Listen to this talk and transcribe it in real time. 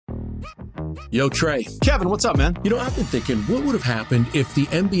Yo, Trey. Kevin, what's up, man? You know, I've been thinking, what would have happened if the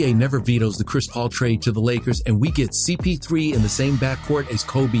NBA never vetoes the Chris Paul trade to the Lakers and we get CP3 in the same backcourt as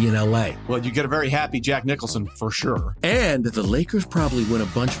Kobe in LA? Well, you get a very happy Jack Nicholson for sure. And the Lakers probably win a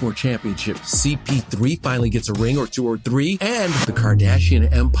bunch more championships. CP3 finally gets a ring or two or three, and the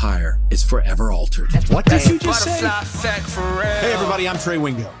Kardashian empire is forever altered. What did you just say? Hey, everybody, I'm Trey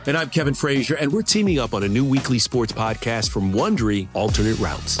Wingo. And I'm Kevin Frazier, and we're teaming up on a new weekly sports podcast from Wondery, Alternate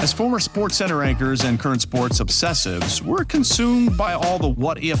Routes. As former Sports Center anchors and current sports obsessives, we're consumed by all the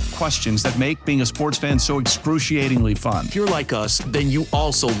what-if questions that make being a sports fan so excruciatingly fun. If you're like us, then you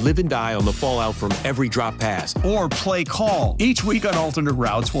also live and die on the fallout from every drop pass. Or play call. Each week on Alternate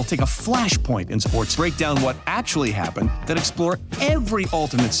Routes, we'll take a flashpoint in sports, break down what actually happened, then explore every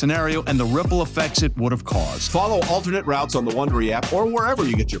alternate scenario and the ripple effects it would have caused. Follow Alternate Routes on the Wondery app or wherever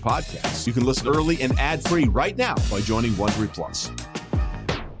you get your podcasts. You can listen early and ad-free right now by joining Wondery Plus.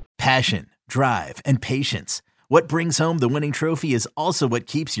 Passion, drive, and patience. What brings home the winning trophy is also what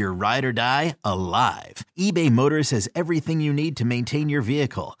keeps your ride or die alive. eBay Motors has everything you need to maintain your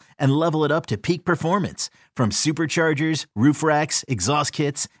vehicle and level it up to peak performance, from superchargers, roof racks, exhaust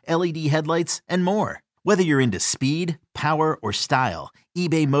kits, LED headlights, and more. Whether you're into speed, power, or style,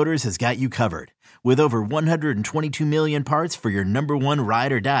 eBay Motors has got you covered. With over 122 million parts for your number one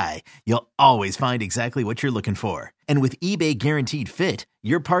ride or die, you'll always find exactly what you're looking for. And with eBay Guaranteed Fit,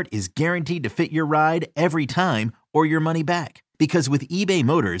 your part is guaranteed to fit your ride every time or your money back. Because with eBay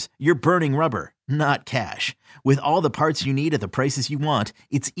Motors, you're burning rubber, not cash. With all the parts you need at the prices you want,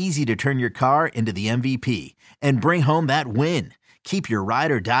 it's easy to turn your car into the MVP and bring home that win. Keep your ride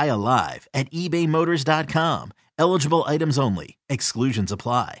or die alive at ebaymotors.com. Eligible items only. Exclusions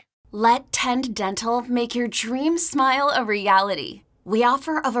apply. Let Tend Dental make your dream smile a reality. We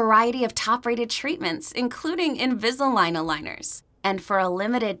offer a variety of top-rated treatments, including Invisalign aligners. And for a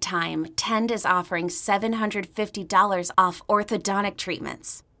limited time, Tend is offering $750 off orthodontic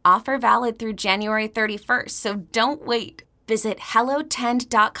treatments. Offer valid through January 31st, so don't wait. Visit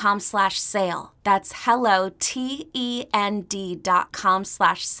hellotend.com/sale. That's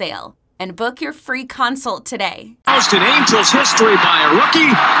hellotend.com/sale. And book your free consult today. Most in Angels history by a rookie,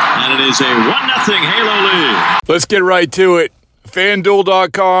 and it is a 1-0 Halo lead. Let's get right to it.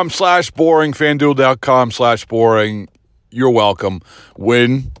 FanDuel.com/boring, FanDuel.com/boring. You're welcome.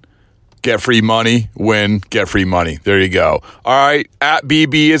 Win, get free money. Win, get free money. There you go. All right, at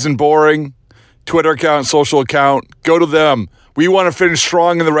BB isn't boring. Twitter account, social account. Go to them. We want to finish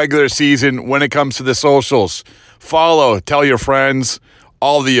strong in the regular season when it comes to the socials. Follow, tell your friends.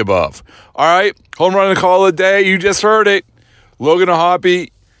 All the above. All right, home run and call of the day. You just heard it. Logan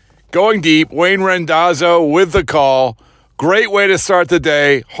Hoppy going deep. Wayne Rendazzo with the call. Great way to start the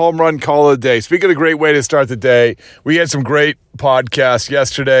day. Home run call of the day. Speaking of great way to start the day, we had some great podcasts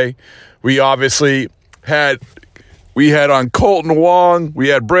yesterday. We obviously had on Colton Wong. We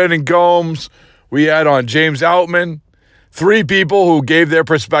had Brandon Gomes. We had on James Outman. Three people who gave their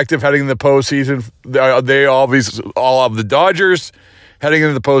perspective heading into the postseason. They obviously all of the Dodgers. Heading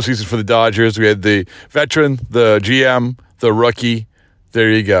into the postseason for the Dodgers, we had the veteran, the GM, the rookie. There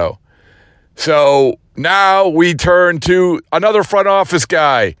you go. So now we turn to another front office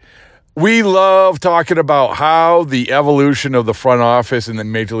guy. We love talking about how the evolution of the front office in the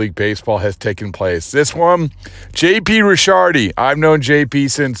Major League Baseball has taken place. This one, JP Ricciardi. I've known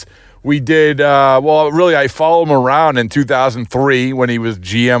JP since we did, really I followed him around in 2003 when he was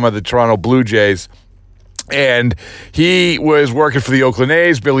GM of the Toronto Blue Jays. And he was working for the Oakland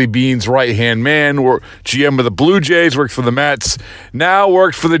A's, Billy Beane's right-hand man, GM of the Blue Jays, worked for the Mets, now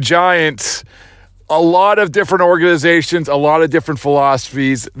worked for the Giants. A lot of different organizations, a lot of different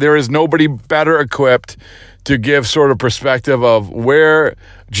philosophies. There is nobody better equipped to give sort of perspective of where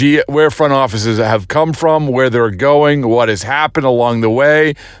front offices have come from, where they're going, what has happened along the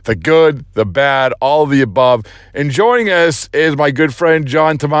way, the good, the bad, all of the above. And joining us is my good friend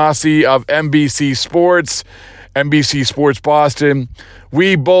John Tomasi of NBC Sports Boston.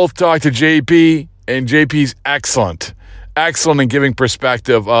 We both talked to JP, and JP's excellent in giving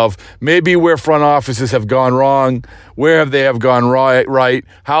perspective of maybe where front offices have gone wrong, where they have gone right,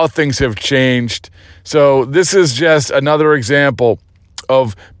 how things have changed. So this is just another example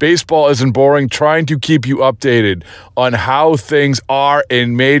of Baseball Isn't Boring, trying to keep you updated on how things are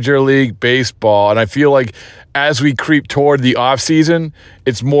in Major League Baseball. And I feel like as we creep toward the offseason,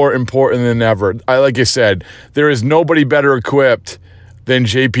 it's more important than ever. Like I said, there is nobody better equipped than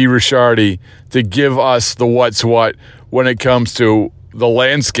JP Ricciardi to give us the what's what when it comes to the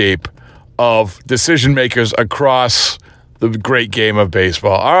landscape of decision makers across the great game of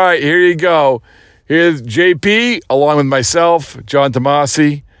baseball. All right, here you go. Here's JP, along with myself, John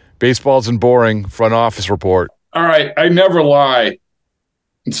Tomasi, Baseball Isn't Boring front office report. All right, I never lie.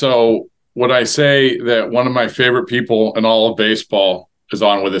 So when I say that one of my favorite people in all of baseball is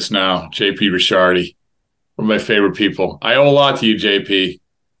on with us now, JP Ricciardi, one of my favorite people. I owe a lot to you, JP.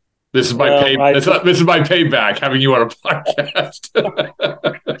 This is my this is my payback, having you on a podcast.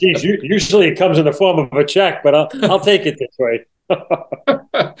 Geez, usually it comes in the form of a check, but I'll take it this way.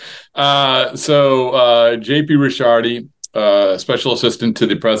 JP Ricciardi, special assistant to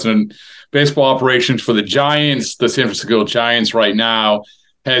the president, baseball operations for the Giants, the San Francisco Giants right now,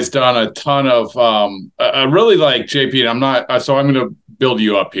 has done a ton of I really like JP, and I'm going to build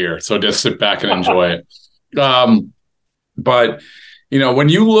you up here. So just sit back and enjoy it. But when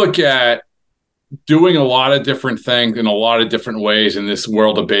you look at doing a lot of different things in a lot of different ways in this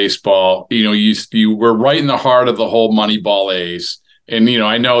world of baseball, you were right in the heart of the whole Moneyball A's. And,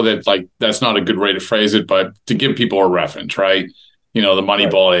 I know that that's not a good way to phrase it, but to give people a reference, right? The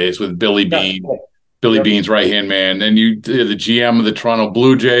Moneyball A's with Billy Beane, Beane's right-hand man. Then the GM of the Toronto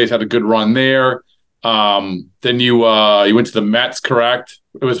Blue Jays had a good run there. Then you went to the Mets, correct?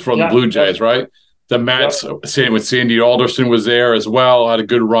 It was from the Blue Jays, right? The Mets, with Sandy Alderson was there as well, had a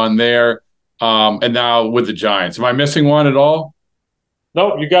good run there. And now with the Giants. Am I missing one at all?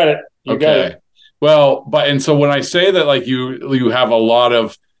 No, you got it. You got it. Well, so when I say that you have a lot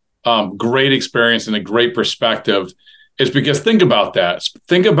of great experience and a great perspective, it's because think about that.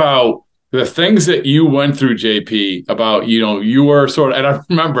 Think about the things that you went through, JP, about, you were sort of, and I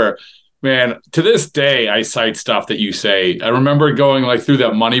remember, man, to this day, I cite stuff that you say. I remember going through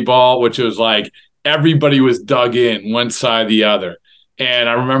that Moneyball, which was everybody was dug in one side or the other. And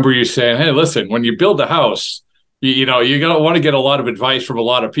I remember you saying, hey, listen, when you build a house, you're going to want to get a lot of advice from a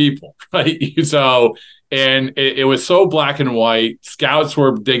lot of people, right? So, and it was so black and white. Scouts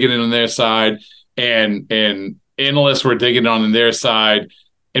were digging in on their side, and analysts were digging on their side.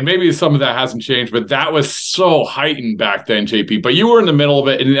 And maybe some of that hasn't changed, but that was so heightened back then, JP. But you were in the middle of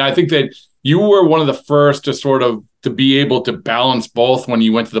it, and I think that you were one of the first to be able to balance both when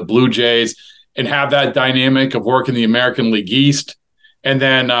you went to the Blue Jays and have that dynamic of working the American League East. And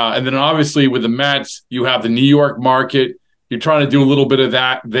then obviously with the Mets, you have the New York market. You're trying to do a little bit of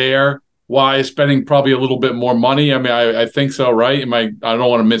that there. Why spending probably a little bit more money? I mean, I think so, right? I don't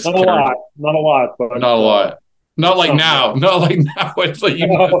want to miss. Not a lot, but not a lot. Not like now. Not like now.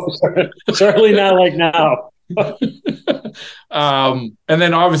 It's certainly not like now. And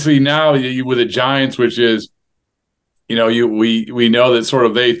then obviously now you with the Giants, which is, we know that sort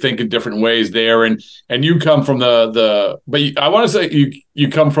of they think in different ways there, and you come from but I want to say you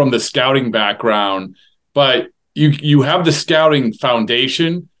come from the scouting background, but you have the scouting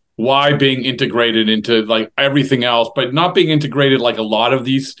foundation. Why being integrated into everything else, but not being integrated like a lot of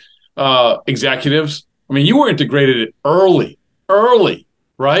these executives. I mean, you were integrated early,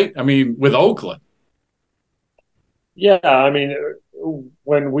 right? I mean, with Oakland. Yeah, I mean,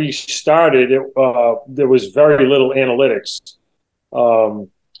 when we started, there was very little analytics.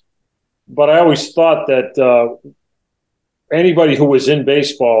 But I always thought that anybody who was in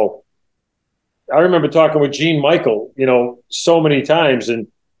baseball, I remember talking with Gene Michael, so many times, and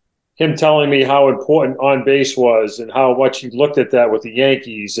him telling me how important on base was and how much he looked at that with the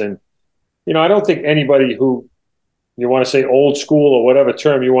Yankees. And, I don't think anybody who, you want to say old school or whatever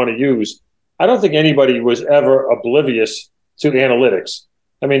term you want to use, I don't think anybody was ever oblivious to analytics.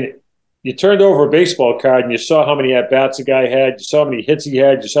 I mean, you turned over a baseball card and you saw how many at-bats a guy had, you saw how many hits he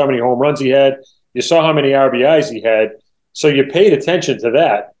had, you saw how many home runs he had, you saw how many RBIs he had. So you paid attention to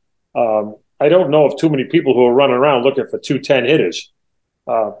that. I don't know of too many people who are running around looking for 210 hitters.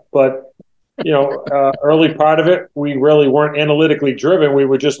 But early part of it, we really weren't analytically driven. We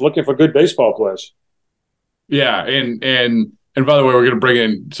were just looking for good baseball players. Yeah, and by the way, we're going to bring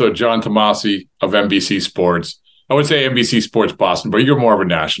in John Tomasi of NBC Sports. I would say NBC Sports Boston, but you're more of a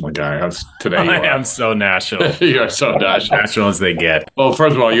national guy today. I am so national. You are so national. National as they get. Well,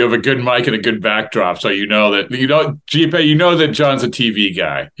 first of all, you have a good mic and a good backdrop, so GP, you know that John's a TV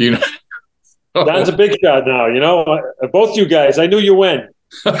guy. John's a big shot now. Both you guys, I knew you win.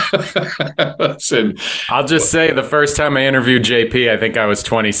 Listen, I'll just say the first time I interviewed JP, I think I was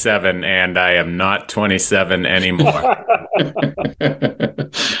 27, and I am not 27 anymore.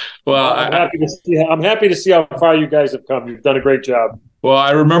 Well, I'm happy to see how far you guys have come. You've done a great job. Well,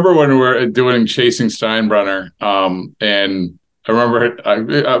 I remember when we were doing Chasing Steinbrenner, and I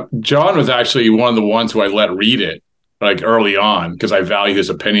remember John was actually one of the ones who I let read it early on because I value his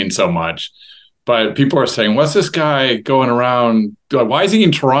opinion so much. But people are saying, what's this guy going around? Why is he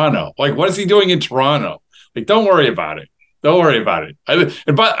in Toronto? What is he doing in Toronto? Don't worry about it. Don't worry about it.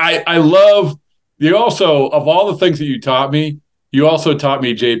 But I love you also, of all the things that you taught me, you also taught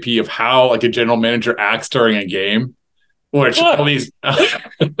me, JP, of how like a general manager acts during a game, which at least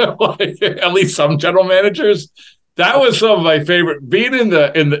at least some general managers. That was some of my favorite. Being in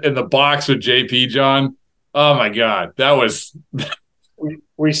the box with JP, John. Oh my God, that was.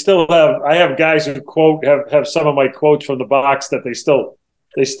 We still have. I have guys who have some of my quotes from the box that they still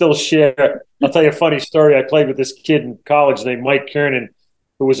share. I'll tell you a funny story. I played with this kid in college named Mike Kernan,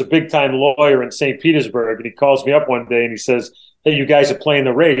 who was a big time lawyer in St. Petersburg, and he calls me up one day and he says, "Hey, you guys are playing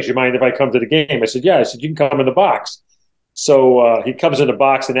the Rays. You mind if I come to the game?" I said, "Yeah." I said, "You can come in the box." So he comes in the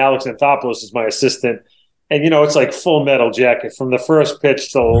box, and Alex Anthopoulos is my assistant. And, it's like Full Metal Jacket from the first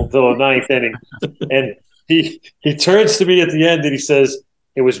pitch till the ninth inning. And he turns to me at the end and he says,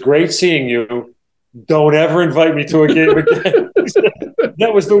 "It was great seeing you. Don't ever invite me to a game again."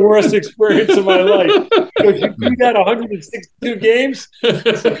 That was the worst experience of my life. Because you do that 162 games?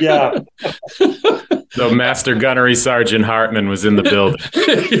 I said, yeah. So Master Gunnery Sergeant Hartman was in the building.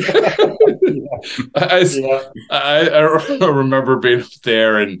 I remember being up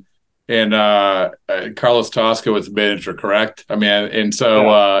there and Carlos Tosca was the manager, correct? I mean, and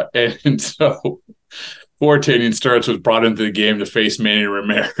so poor Tanian Sturts was brought into the game to face Manny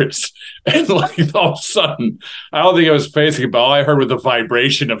Ramirez. And like all of a sudden, I don't think I was facing it, but all I heard was the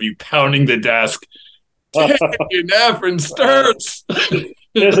vibration of you pounding the desk. Tanian F and Sturts.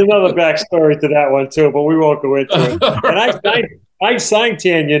 There's another backstory to that one too, but we won't go into it. And I signed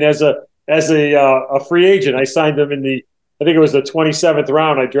Tanian as a free agent. I signed him I think it was the 27th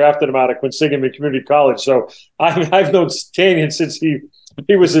round. I drafted him out of Quinsigamond Community College. So I've known Tanian since he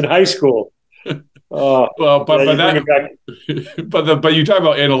was in high school. But you talk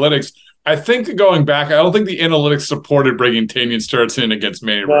about analytics. I think going back, I don't think the analytics supported bringing Tanian Sturts in against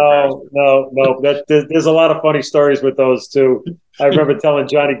Manny Ramirez. No. There's a lot of funny stories with those too. I remember telling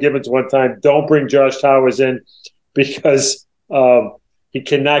Johnny Gibbons one time, "Don't bring Josh Towers in because he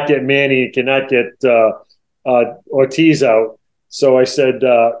cannot get Manny, he cannot get Ortiz out." So I said,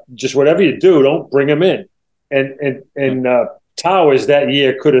 "Just whatever you do, don't bring him in." And Towers that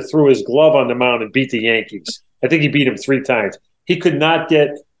year could have threw his glove on the mound and beat the Yankees. I think he beat him 3 times. He could not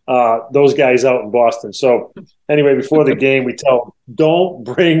get those guys out in Boston. So anyway, before the game, we tell him, "Don't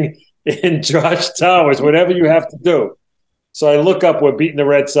bring in Josh Towers, whatever you have to do." So I look up, we're beating the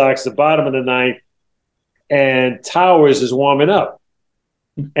Red Sox, the bottom of the ninth, and Towers is warming up.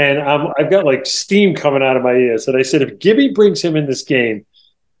 And I've got like steam coming out of my ears. And I said, if Gibby brings him in this game,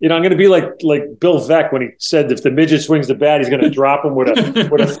 I'm going to be like Bill Veeck when he said if the midget swings the bat, he's going to drop him with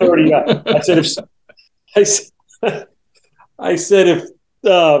a 30. I said if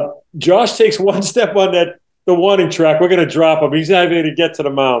Josh takes one step on the warning track, we're going to drop him. He's not even going to get to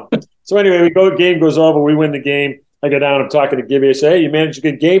the mound. So anyway, game goes over. We win the game. I go down. I'm talking to Gibby. I say, "Hey, you managed a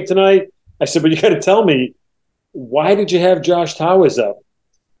good game tonight?" I said, "But you got to tell me, why did you have Josh Towers up?"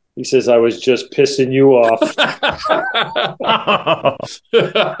 He says, "I was just pissing you off."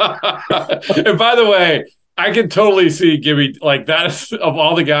 And by the way, I can totally see Gibby like that. Of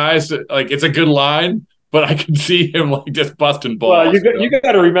all the guys, like it's a good line, but I can see him like just busting balls. Well, you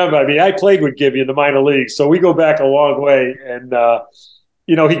got to remember. I mean, I played with Gibby in the minor leagues, so we go back a long way. And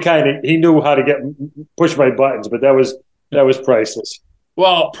he knew how to push my buttons, but that was priceless.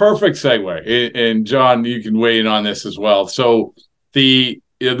 Well, perfect segue. And John, you can weigh in on this as well. So I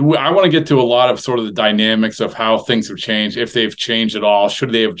want to get to a lot of sort of the dynamics of how things have changed, if they've changed at all,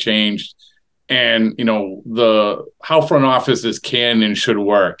 should they have changed, and how front offices can and should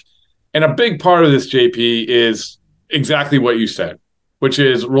work. And a big part of this, JP, is exactly what you said, which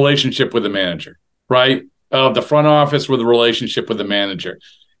is relationship with the manager, right? The front office with the relationship with the manager.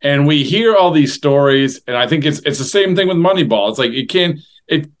 And we hear all these stories, and I think it's the same thing with Moneyball. It's like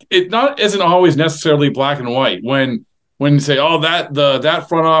it isn't always necessarily black and white. When you say, "Oh, that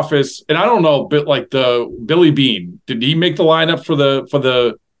front office," and I don't know, but like the Billy Beane, did he make the lineup for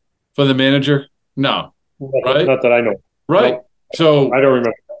the manager? No, right? Not that I know. Right. No, so I don't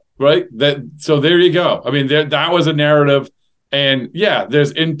remember. Right. So there you go. I mean, that was a narrative, and yeah,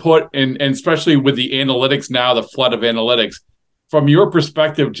 there's input, and especially with the analytics now, the flood of analytics. From your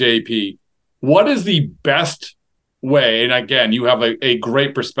perspective, JP, what is the best way? And again, you have a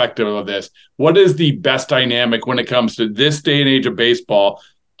great perspective of this. What is the best dynamic when it comes to this day and age of baseball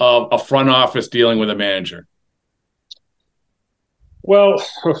of a front office dealing with a manager? Well,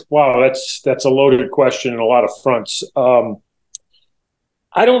 wow, that's a loaded question in a lot of fronts.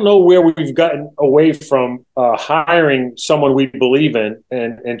 I don't know where we've gotten away from hiring someone we believe in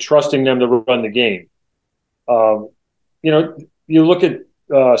and trusting them to run the game. You look at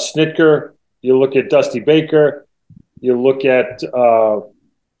Snitker, you look at Dusty Baker, you look at a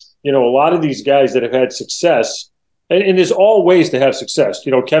lot of these guys that have had success, and there's all ways to have success.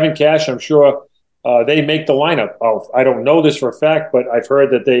 Kevin Cash, I'm sure they make the lineup. I don't know this for a fact, but I've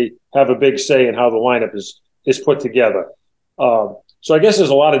heard that they have a big say in how the lineup is put together. So I guess there's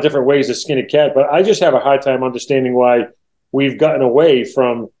a lot of different ways to skin a cat, but I just have a hard time understanding why we've gotten away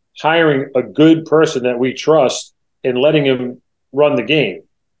from hiring a good person that we trust and letting him run the game.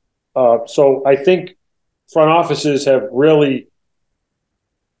 So I think front offices have really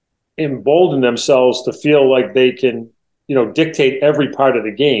emboldened themselves to feel like they can, dictate every part of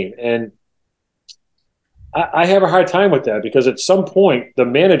the game. And I have a hard time with that, because at some point the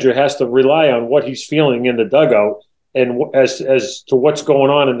manager has to rely on what he's feeling in the dugout and as to what's going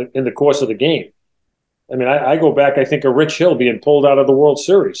on in the course of the game. I mean, I go back, I think, of Rich Hill being pulled out of the World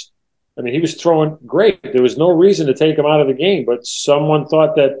Series. I mean, he was throwing great. There was no reason to take him out of the game, but someone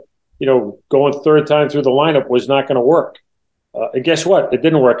thought that, going third time through the lineup was not going to work. And guess what? It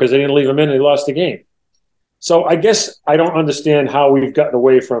didn't work because they didn't leave him in and they lost the game. So I guess I don't understand how we've gotten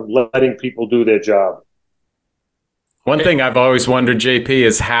away from letting people do their job. One thing I've always wondered, JP,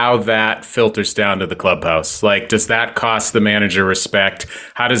 is how that filters down to the clubhouse. Like, does that cost the manager respect?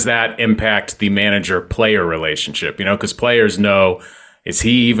 How does that impact the manager-player relationship? Because players know, is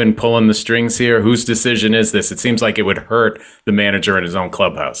he even pulling the strings here? Whose decision is this? It seems like it would hurt the manager in his own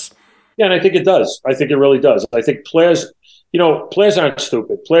clubhouse. Yeah, and I think it does. I think it really does. I think players aren't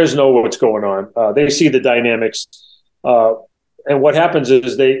stupid. Players know what's going on. They see the dynamics. And what happens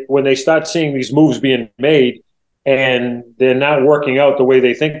is when they start seeing these moves being made, and they're not working out the way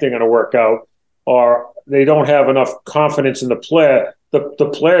they think they're going to work out, or they don't have enough confidence in the player,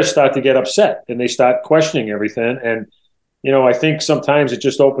 the players start to get upset and they start questioning everything. And, I think sometimes it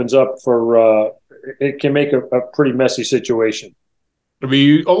just opens up for it can make a pretty messy situation. I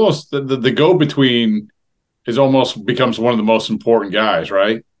mean, almost the go-between is almost becomes one of the most important guys,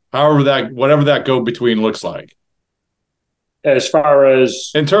 right? Whatever that go-between looks like. As far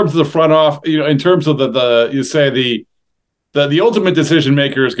as in terms of the front off, in terms of the ultimate decision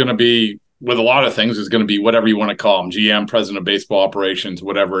maker is going to be, with a lot of things, is going to be whatever you want to call him, GM, president of baseball operations,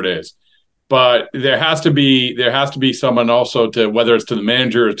 whatever it is. But there has to be someone also to, whether it's to the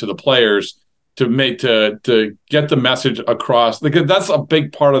manager or to the players, to get the message across, because that's a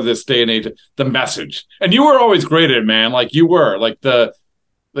big part of this day and age, the message. And you were always great at it, man. Like you were like that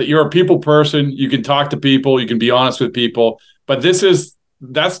you're a people person. You can talk to people. You can be honest with people. But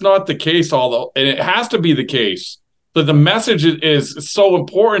that's not the case, although, and it has to be the case. But the message is so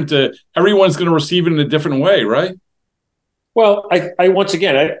important to everyone's going to receive it in a different way, right? Well, I once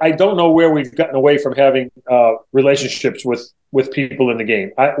again, I don't know where we've gotten away from having relationships with people in the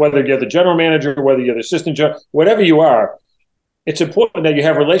game. Whether you're the general manager, whether you're the assistant general, whatever you are, it's important that you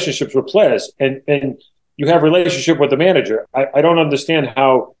have relationships with players and you have a relationship with the manager. I don't understand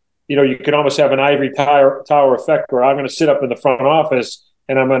how, you can almost have an ivory tower effect where I'm going to sit up in the front office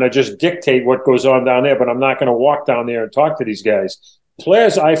and I'm going to just dictate what goes on down there, but I'm not going to walk down there and talk to these guys.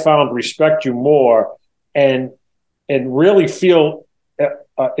 Players, I found, respect you more and really feel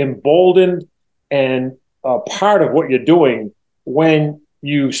emboldened and part of what you're doing when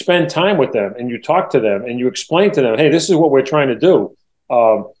you spend time with them and you talk to them and you explain to them, hey, this is what we're trying to do.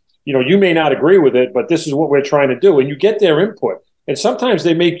 You may not agree with it, but this is what we're trying to do. And you get their input. And sometimes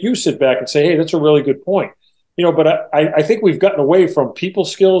they make you sit back and say, hey, that's a really good point. But I think we've gotten away from people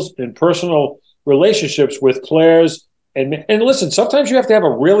skills and personal relationships with players. And listen, sometimes you have to have a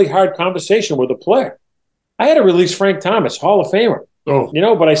really hard conversation with a player. I had to release Frank Thomas, Hall of Famer.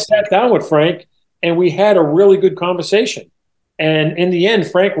 But I sat down with Frank and we had a really good conversation. And in the end,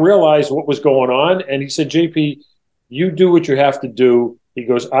 Frank realized what was going on. And he said, JP, you do what you have to do. He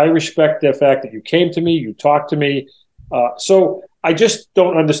goes, I respect the fact that you came to me, you talked to me. So I just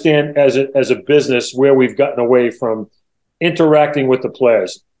don't understand as a business where we've gotten away from interacting with the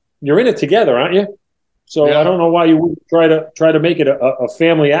players. You're in it together, aren't you? So yeah. I don't know why you wouldn't try to make it a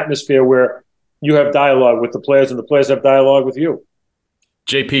family atmosphere where you have dialogue with the players and the players have dialogue with you.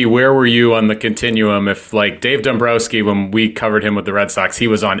 JP, where were you on the continuum? If, like Dave Dombrowski, when we covered him with the Red Sox, he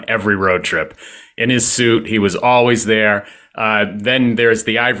was on every road trip in his suit. He was always there. Then there's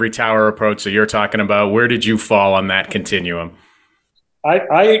the ivory tower approach that you're talking about. Where did you fall on that continuum?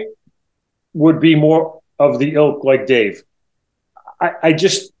 I would be more of the ilk like Dave.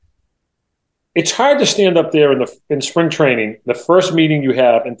 It's hard to stand up there in spring training, the first meeting you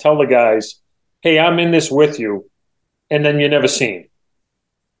have, and tell the guys, hey, I'm in this with you, and then you're never seen.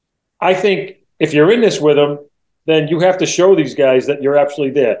 I think if you're in this with them, then you have to show these guys that you're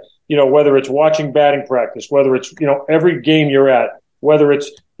actually there. Whether it's watching batting practice, whether it's, every game you're at, whether it's,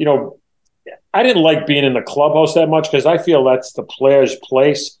 I didn't like being in the clubhouse that much because I feel that's the player's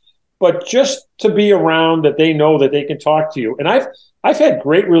place. but just to be around that they know that they can talk to you. And I've had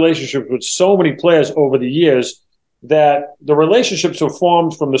great relationships with so many players over the years that the relationships are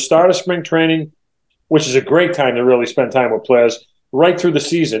formed from the start of spring training, which is a great time to really spend time with players, right through the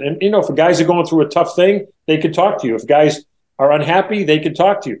season. And, if guys are going through a tough thing, they can talk to you. If guys are unhappy, they can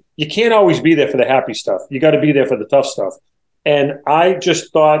talk to you. You can't always be there for the happy stuff. You got to be there for the tough stuff. And I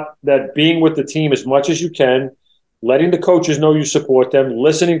just thought that being with the team as much as you can, letting the coaches know you support them,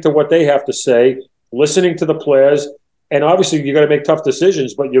 listening to what they have to say, listening to the players, and obviously you got to make tough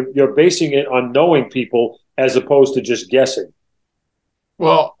decisions, but you're basing it on knowing people as opposed to just guessing.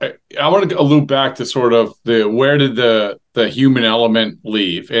 Well, I want to loop back to sort of where did the human element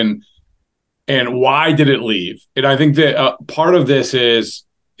leave, and why did it leave? And I think that part of this is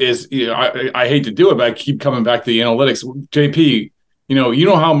I hate to do it, but I keep coming back to the analytics. JP, you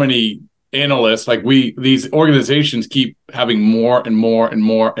know how many analysts these organizations keep having more and more and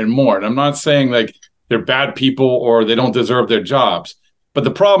more and more. And I'm not saying like they're bad people or they don't deserve their jobs, but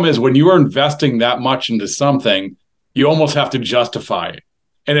the problem is when you are investing that much into something, you almost have to justify it.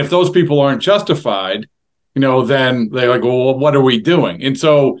 And if those people aren't justified, then they're like, well, what are we doing? And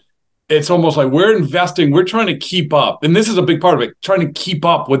so it's almost like we're investing, we're trying to keep up. And this is a big part of it, trying to keep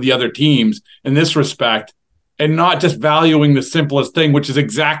up with the other teams in this respect and not just valuing the simplest thing, which is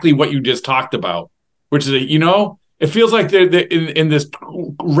exactly what you just talked about, which is, it feels like they're in this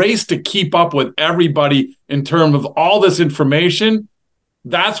race to keep up with everybody in terms of all this information.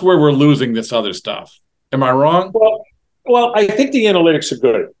 That's where we're losing this other stuff. Am I wrong? Well, I think the analytics are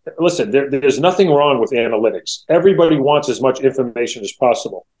good. Listen, there's nothing wrong with analytics. Everybody wants as much information as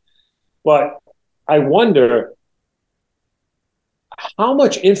possible. But I wonder, how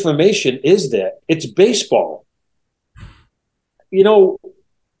much information is there? It's baseball.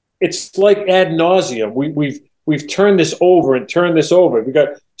 It's like ad nauseum. We've turned this over and turned this over. We've got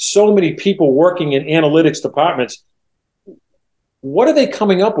so many people working in analytics departments. What are they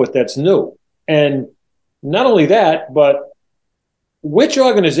coming up with that's new? And not only that, but which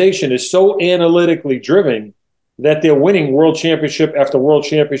organization is so analytically driven that they're winning world championship after world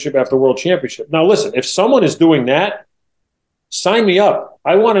championship after world championship? Now, listen, if someone is doing that, sign me up.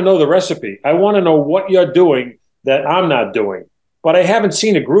 I want to know the recipe. I want to know what you're doing that I'm not doing. But I haven't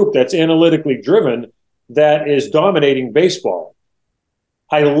seen a group that's analytically driven that is dominating baseball.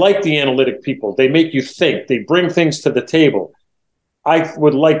 I like the analytic people. They make you think. They bring things to the table. I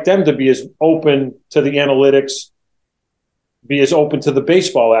would like them to be as open to the analytics, be as open to the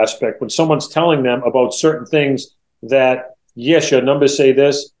baseball aspect. When someone's telling them about certain things that, yes, your numbers say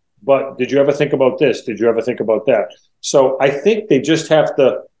this, but did you ever think about this? Did you ever think about that? So I think they just have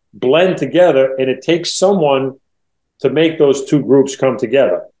to blend together, and it takes someone to make those two groups come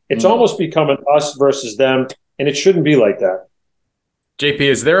together. It's almost becoming us versus them, and it shouldn't be like that. JP,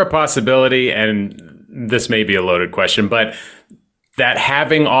 is there a possibility, and this may be a loaded question, but that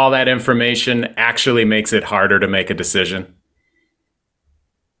having all that information actually makes it harder to make a decision?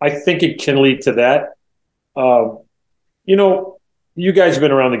 I think it can lead to that. You guys have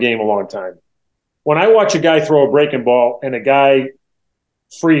been around the game a long time. When I watch a guy throw a breaking ball and a guy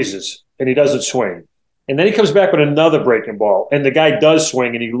freezes and he doesn't swing, and then he comes back with another breaking ball and the guy does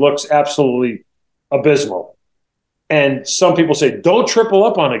swing and he looks absolutely abysmal. And some people say, don't triple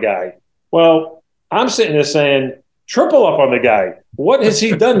up on a guy. Well, I'm sitting there saying, triple up on the guy. What has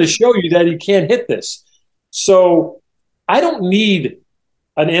he done to show you that he can't hit this? So I don't need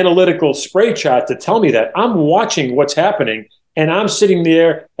an analytical spray chart to tell me that. I'm watching what's happening, and I'm sitting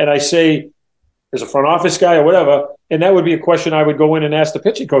there and I say, as a front office guy or whatever, and that would be a question I would go in and ask the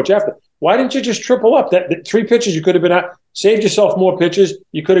pitching coach after. Why didn't you just triple up? That 3 pitches you could have been out, saved yourself more pitches.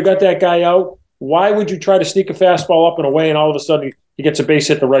 You could have got that guy out. Why would you try to sneak a fastball up and away, and all of a sudden he gets a base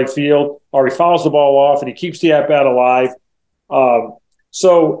hit to right field, or he fouls the ball off and he keeps the at-bat alive?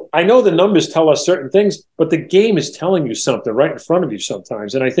 So I know the numbers tell us certain things, but the game is telling you something right in front of you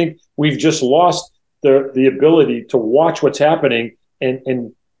sometimes. And I think we've just lost the ability to watch what's happening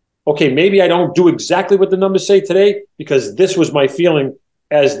and okay, maybe I don't do exactly what the numbers say today because this was my feeling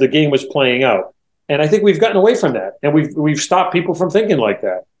as the game was playing out. And I think we've gotten away from that, and we've stopped people from thinking like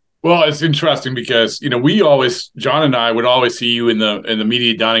that. Well, it's interesting because, John and I would always see you in the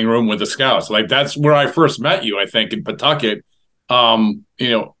media dining room with the scouts. Like, that's where I first met you, I think, in Pawtucket,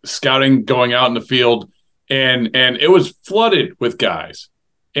 scouting, going out in the field, and it was flooded with guys.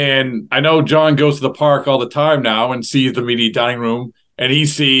 And I know John goes to the park all the time now and sees the media dining room, and he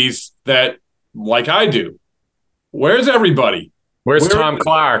sees that, like I do, where's everybody? Where's Tom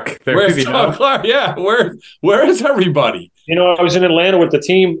Clark? Where's Tom Clark? Yeah, where is everybody? I was in Atlanta with the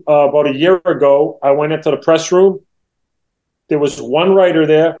team about a year ago. I went into the press room. There was one writer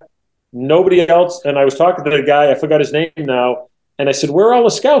there Nobody else. And I was talking to the guy, I forgot his name now, and I said, where are all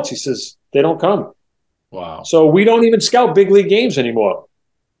the scouts? He says, they don't come. Wow. So we don't even scout big league games anymore.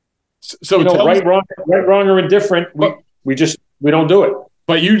 So right, wrong, or indifferent, we don't do it.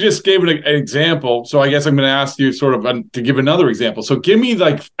 But you just gave an example, so I guess I'm going to ask you sort of to give another example. So give me,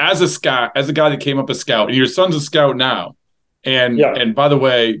 like, as a guy that came up a scout, and your son's a scout now, and by the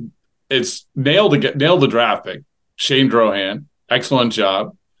way, it's nailed the draft pick, Shane Drohan, excellent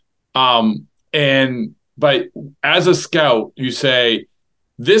job. But as a scout, you say,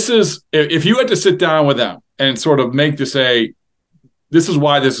 this is, if you had to sit down with them and sort of say, this is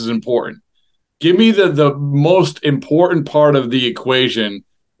why this is important. Give me the most important part of the equation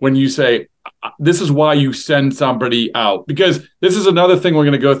when you say, this is why you send somebody out. Because this is another thing we're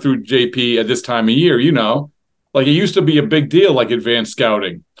going to go through, JP, at this time of year. Like, it used to be a big deal, like advanced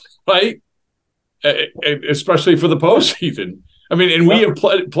scouting, right? Especially for the postseason. I mean, and we have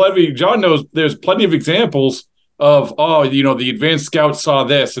plenty, John knows there's plenty of examples of, the advanced scout saw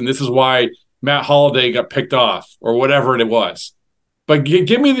this, and this is why Matt Holliday got picked off, or whatever it was. But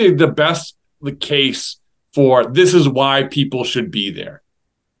give me the best the case for this is why people should be there.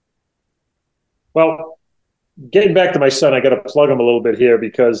 Well, getting back to my son, I got to plug him a little bit here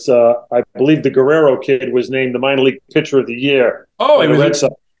because I believe the Guerrero kid was named the minor league pitcher of the year. Oh,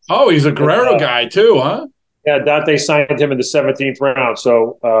 he's a Guerrero guy too, huh? Yeah, Dante signed him in the 17th round.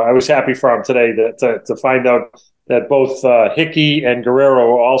 So I was happy for him today to find out that both Hickey and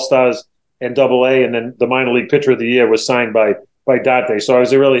Guerrero were all-stars in AA, and then the minor league pitcher of the year was signed by Dante. So I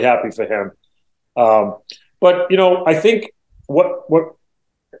was really happy for him. But, I think what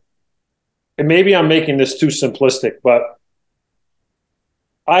and maybe I'm making this too simplistic, but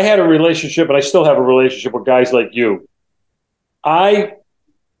I had a relationship, and I still have a relationship with guys like you. I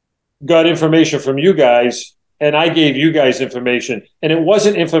got information from you guys, and I gave you guys information, and it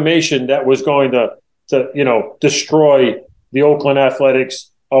wasn't information that was going to destroy the Oakland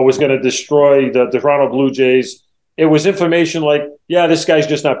Athletics or was going to destroy the Toronto Blue Jays. It was information like, yeah, this guy's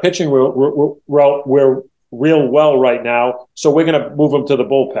just not pitching real well right now, so we're going to move him to the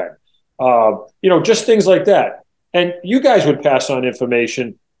bullpen. Just things like that. And you guys would pass on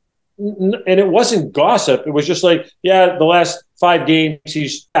information, and it wasn't gossip. It was just like, yeah, the last 5 games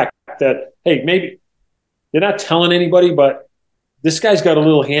he's back. That, hey, maybe you're not telling anybody, but this guy's got a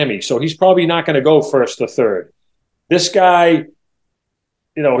little hammy, so he's probably not going to go first or third. This guy,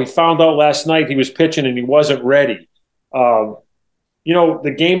 he found out last night he was pitching and he wasn't ready.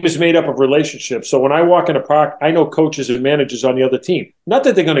 The game is made up of relationships. So when I walk in a park, I know coaches and managers on the other team. Not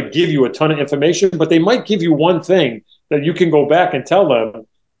that they're going to give you a ton of information, but they might give you one thing that you can go back and tell them,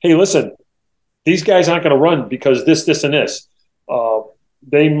 hey, listen, these guys aren't going to run because this, and this.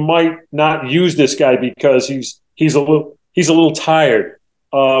 They might not use this guy because he's a little tired.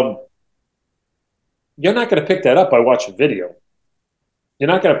 You're not going to pick that up by watching video. You're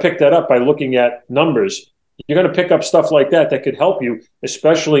not going to pick that up by looking at numbers. You're going to pick up stuff like that could help you,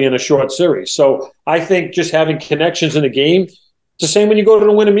 especially in a short series. So I think just having connections in the game, it's the same when you go to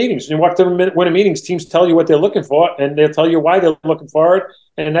the winter meetings. When you walk to the winter meetings, teams tell you what they're looking for, and they'll tell you why they're looking for it,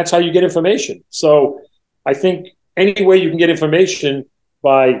 and that's how you get information. So I think any way you can get information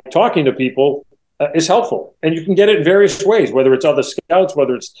by talking to people is helpful. And you can get it in various ways, whether it's other scouts,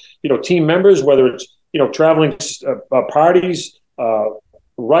 whether it's team members, whether it's traveling parties,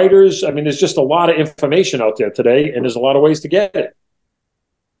 writers. I mean, there's just a lot of information out there today, and there's a lot of ways to get it.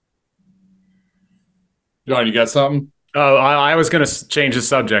 John, you got something? Oh, I was going to change the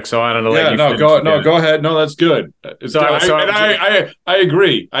subject, so I don't know. Yeah, go ahead. No, that's good. I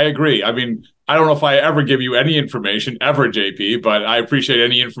agree. I mean, I don't know if I ever give you any information ever, JP, but I appreciate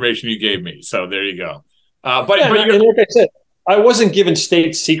any information you gave me. So there you go. But and like I said, I wasn't giving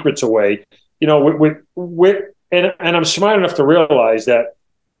state secrets away. And I'm smart enough to realize that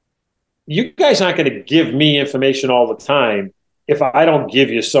you guys aren't going to give me information all the time if I don't give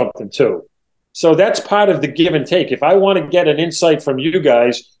you something too. So that's part of the give and take. If I want to get an insight from you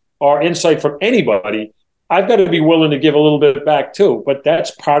guys or insight from anybody, I've got to be willing to give a little bit back too. But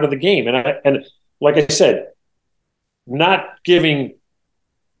that's part of the game. And like I said, not giving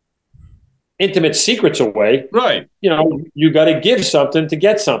intimate secrets away. Right. You got to give something to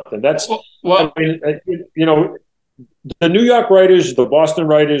get something. That's I mean, the New York writers, the Boston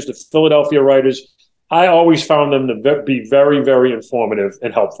writers, the Philadelphia writers, I always found them to be very, very informative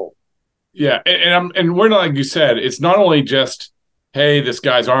and helpful. Yeah, and we're not, like you said, it's not only just, hey, this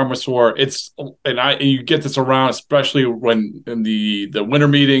guy's arm was sore. You get this around, especially when in the winter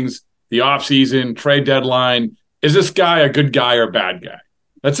meetings, the off season, trade deadline. Is this guy a good guy or a bad guy?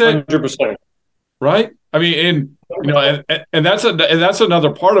 That's it. 100%. Right? I mean, and that's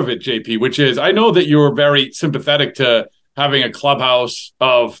another part of it, JP, which is I know that you're very sympathetic to having a clubhouse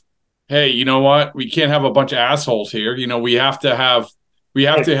of, hey, you know what? We can't have a bunch of assholes here. We have to have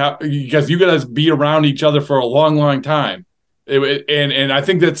because you guys be around each other for a long, long time. And I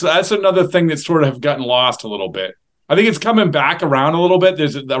think that's another thing that's sort of have gotten lost a little bit. I think it's coming back around a little bit.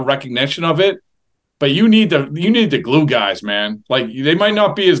 There's a recognition of it, but you need the glue guys, man. Like they might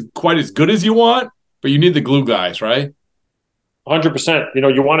not be quite as good as you want, but you need the glue guys, right? 100%.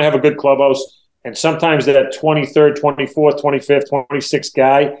 You want to have a good clubhouse, and sometimes that 23rd, 24th, 25th, 26th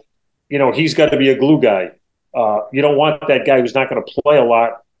guy, he's got to be a glue guy. You don't want that guy who's not going to play a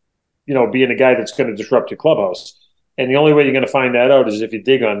lot, being a guy that's going to disrupt your clubhouse. And the only way you're going to find that out is if you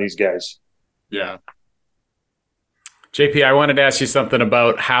dig on these guys. Yeah. JP, I wanted to ask you something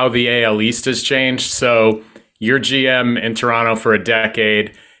about how the AL East has changed. So you're GM in Toronto for a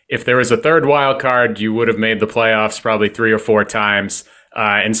decade. If there was a third wild card, you would have made the playoffs probably 3 or 4 times.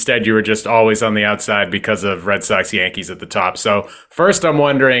 Instead, you were just always on the outside because of Red Sox, Yankees at the top. So first, I'm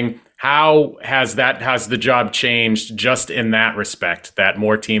wondering, how has the job changed just in that respect, that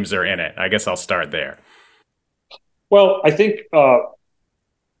more teams are in it? I guess I'll start there. Well, I think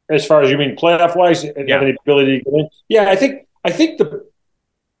as far as you mean playoff-wise, and having the ability to get in, I think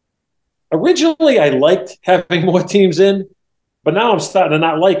originally I liked having more teams in, but now I'm starting to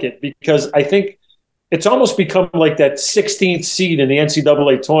not like it because I think it's almost become like that 16th seed in the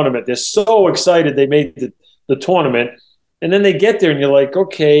NCAA tournament. They're so excited they made the tournament, and then they get there and you're like,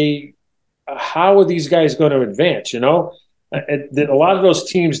 okay, how are these guys going to advance, And a lot of those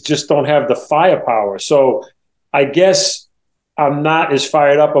teams just don't have the firepower. So I guess I'm not as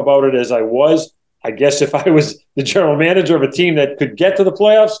fired up about it as I was. I guess if I was the general manager of a team that could get to the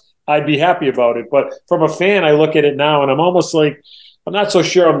playoffs, I'd be happy about it. But from a fan, I look at it now and I'm almost like, I'm not so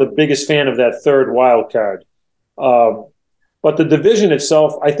sure I'm the biggest fan of that third wild card. But the division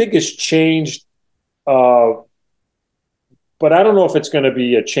itself, I think, has changed. But I don't know if it's going to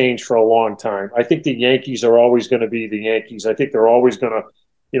be a change for a long time. I think the Yankees are always going to be the Yankees. I think they're always going to,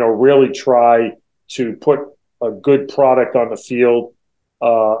 really try to put a good product on the field.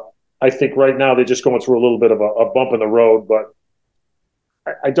 I think right now they're just going through a little bit of a bump in the road, but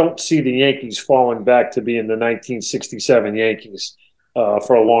I don't see the Yankees falling back to being the 1967 Yankees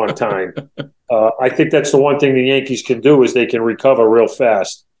for a long time. I think that's the one thing the Yankees can do is they can recover real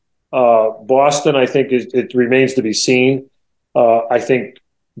fast. Boston, I think, it remains to be seen. I think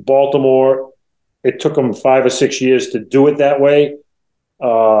Baltimore, it took them 5 or 6 years to do it that way.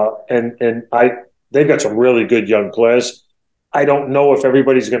 They've got some really good young players. I don't know if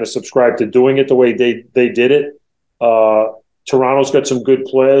everybody's going to subscribe to doing it the way they did it. Toronto's got some good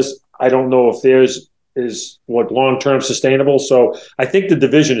players. I don't know if theirs is long-term sustainable. So I think the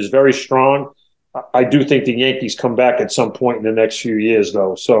division is very strong. I do think the Yankees come back at some point in the next few years,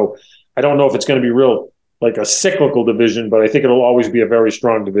 though. So I don't know if it's going to be real like a cyclical division, but I think it'll always be a very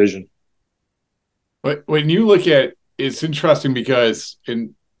strong division. But when you look at, it's interesting because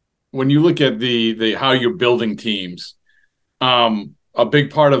when you look at the how you're building teams, a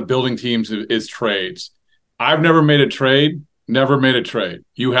big part of building teams is trades. I've never made a trade.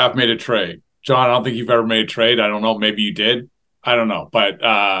 You have made a trade. John, I don't think you've ever made a trade. I don't know. Maybe you did. I don't know.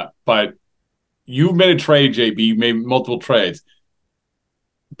 But you've made a trade, JB. You made multiple trades.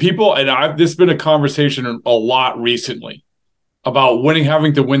 People, and this has been a conversation a lot recently about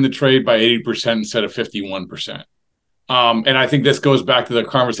having to win the trade by 80% instead of 51%. And I think this goes back to the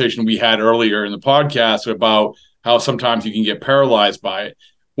conversation we had earlier in the podcast about how sometimes you can get paralyzed by it.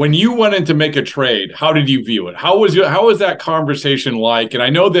 When you went in to make a trade, how did you view it? How was that conversation like? And I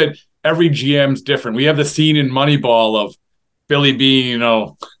know that every GM's different. We have the scene in Moneyball of Billy being,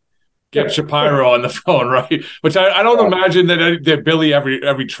 get Shapiro on the phone, right? Which I don't imagine that Billy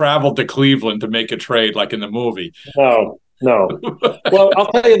ever traveled to Cleveland to make a trade like in the movie. No. Well,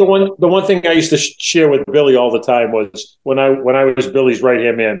 I'll tell you the one thing I used to share with Billy all the time was when I was Billy's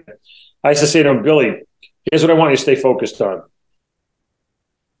right-hand man, I used to say to him, Billy, here's what I want you to stay focused on.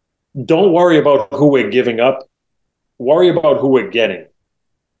 Don't worry about who we're giving up. Worry about who we're getting.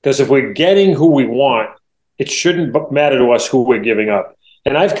 Because if we're getting who we want, it shouldn't matter to us who we're giving up.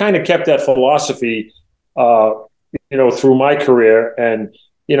 And I've kind of kept that philosophy, through my career. And,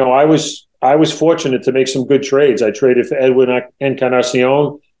 I was fortunate to make some good trades. I traded for Edwin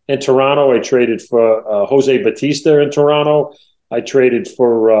Encarnacion in Toronto. I traded for Jose Batista in Toronto. I traded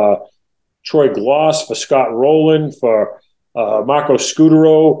for Troy Gloss, for Scott Rowland, for Marco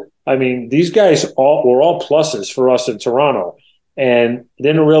Scudero. I mean, these guys were all pluses for us in Toronto, and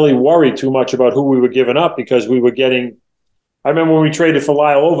didn't really worry too much about who we were giving up because we were getting, I remember when we traded for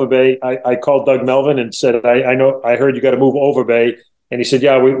Lyle Overbay, I called Doug Melvin and said, I heard you got to move Overbay. And he said,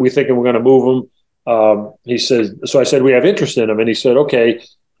 yeah, we're thinking we're going to move him. He says, so I said, we have interest in him. And he said, okay.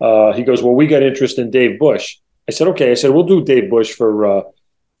 He goes, well, we got interest in Dave Bush. I said, okay. I said, we'll do Dave Bush for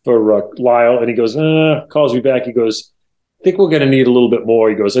Lyle. And he goes, calls me back. He goes, I think we're going to need a little bit more.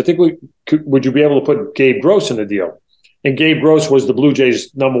 He goes, I think would you be able to put Gabe Gross in the deal? And Gabe Gross was the Blue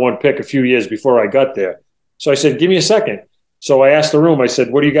Jays' #1 pick a few years before I got there. So I said, give me a second. So I asked the room, I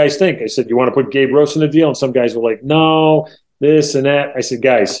said, what do you guys think? I said, you want to put Gabe Gross in the deal? And some guys were like, no, this and that. I said,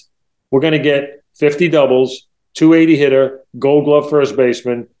 guys, we're going to get 50 doubles, 280 hitter, gold glove first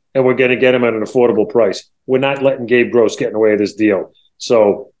baseman, and we're going to get him at an affordable price. We're not letting Gabe Gross get in the way of this deal.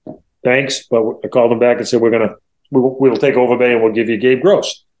 So thanks. But I called him back and said, we'll take Overbay and we'll give you Gabe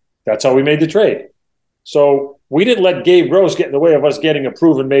Gross. That's how we made the trade. So we didn't let Gabe Gross get in the way of us getting a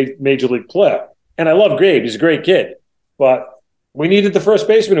proven major league player. And I love Gabe. He's a great kid. But we needed the first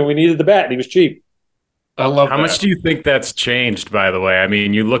baseman and we needed the bat, and he was cheap. I love How much do you think that's changed, by the way? I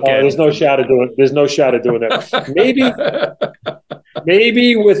mean, you look at... There's no shot of doing that.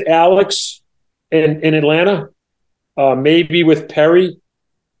 Maybe with Alex in Atlanta, maybe with Perry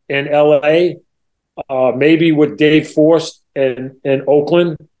in L.A., maybe with Dave Forst in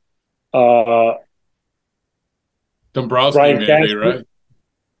Oakland. Dombrowski, maybe, right?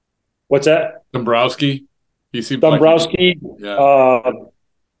 What's that? Dombrowski. He seems Dombrowski. Yeah.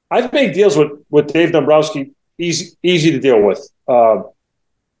 I've made deals with Dave Dombrowski easy to deal with.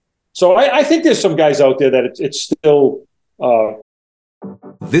 So I think there's some guys out there that it's still.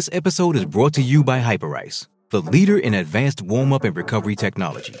 This episode is brought to you by Hyperice, the leader in advanced warm-up and recovery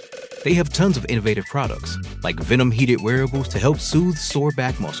technology. They have tons of innovative products, like Venom-heated wearables to help soothe sore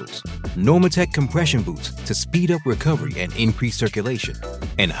back muscles, Normatec compression boots to speed up recovery and increase circulation,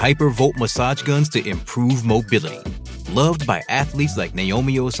 and Hypervolt massage guns to improve mobility. Loved by athletes like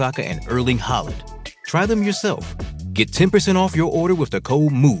Naomi Osaka and Erling Haaland. Try them yourself. Get 10% off your order with the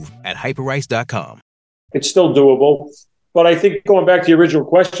code MOVE at hyperice.com. It's still doable. But I think going back to the original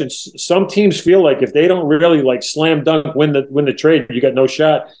question, some teams feel like if they don't really like slam dunk win the trade, you got no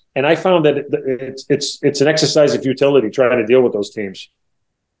shot. And I found that it's an exercise of futility trying to deal with those teams.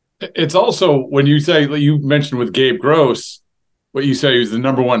 It's also when you say, like you mentioned with Gabe Gross, what you say he was the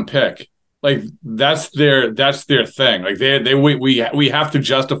 -- pick. Like that's their thing. Like we have to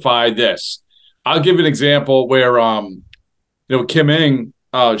justify this. I'll give an example where Kim Ng.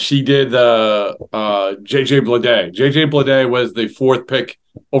 She did J.J. Bleday. J.J. Bleday was the 4th pick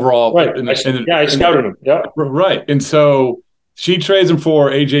overall. Right. I scouted him. Yeah. Right. And so she trades him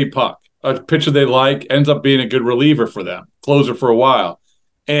for A.J. Puck, a pitcher they like, ends up being a good reliever for them, closer for a while.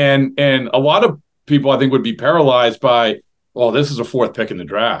 And a lot of people, I think, would be paralyzed by, well, this is a 4th pick in the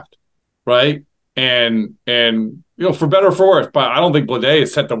draft, right? And for better or for worse, but I don't think Bleday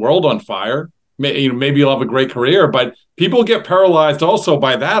has set the world on fire. Maybe you'll have a great career, but people get paralyzed also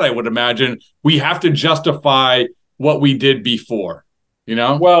by that. I would imagine we have to justify what we did before,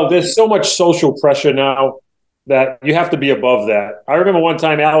 Well, there's so much social pressure now that you have to be above that. I remember one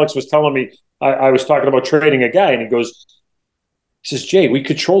time Alex was telling me, I was talking about trading a guy, and he says, Jay, we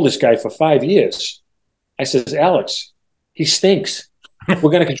control this guy for 5 years. I says, Alex, he stinks.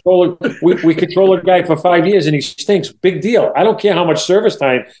 We're going to control it. We control a guy for 5 years and he stinks. Big deal. I don't care how much service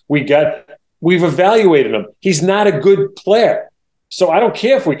time we got. We've evaluated him. He's not a good player. So I don't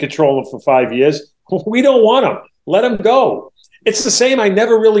care if we control him for 5 years. We don't want him. Let him go. It's the same. I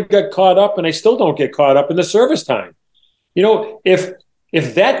never really got caught up, and I still don't get caught up in the service time.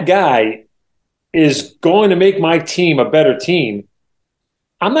 If that guy is going to make my team a better team,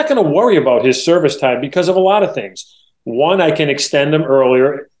 I'm not going to worry about his service time because of a lot of things. One, I can extend him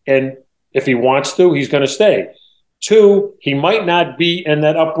earlier, and if he wants to, he's going to stay. Two, he might not be in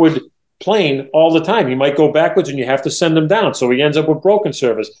that upward plane all the time. He might go backwards and you have to send him down. So he ends up with broken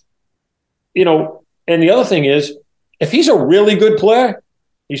service. And the other thing is, if he's a really good player,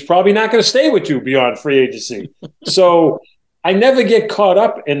 he's probably not going to stay with you beyond free agency. So I never get caught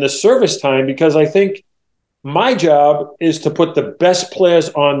up in the service time because I think my job is to put the best players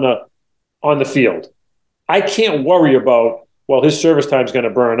on the field. I can't worry about, well, his service time is going to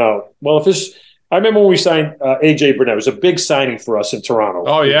burn out. Well, I remember when we signed A.J. Burnett. It was a big signing for us in Toronto.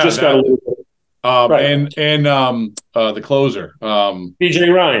 Oh, yeah. Just got a little bit. Right. And the closer. B.J.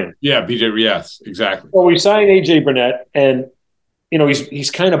 Ryan. Yeah, B.J. Yes, exactly. Well, we signed A.J. Burnett, and,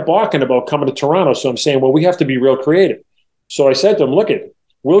 he's kind of balking about coming to Toronto. So I'm saying, well, we have to be real creative. So I said to him,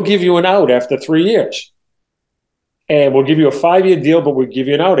 we'll give you an out after 3 years. And we'll give you a 5-year deal, but we'll give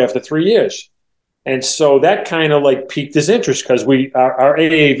you an out after 3 years. And so that kind of piqued his interest because our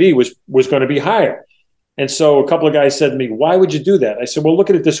AAV was going to be higher. And so a couple of guys said to me, why would you do that? I said, well, look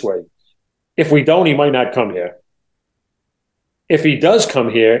at it this way. If we don't, he might not come here. If he does come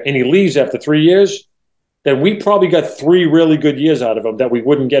here and he leaves after 3 years, then we probably got 3 really good years out of him that we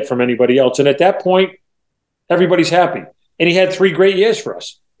wouldn't get from anybody else. And at that point, everybody's happy. And he had 3 great years for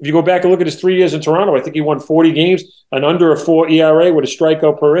us. If you go back and look at his 3 years in Toronto, I think he won 40 games, an under a 4 ERA with a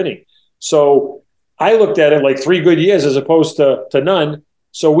strikeout per inning. So I looked at it like 3 good years as opposed to none.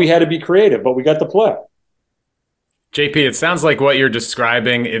 So we had to be creative, but we got the play. JP, it sounds like what you're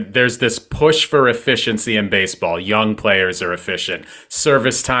describing, there's this push for efficiency in baseball. Young players are efficient.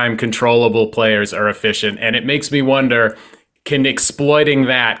 Service time, controllable players are efficient. And it makes me wonder, can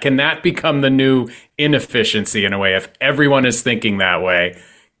that become the new inefficiency in a way? If everyone is thinking that way,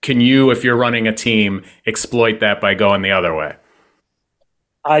 can you, if you're running a team, exploit that by going the other way?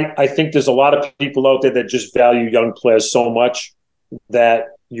 I think there's a lot of people out there that just value young players so much that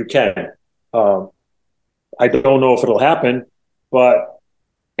you can. I don't know if it'll happen,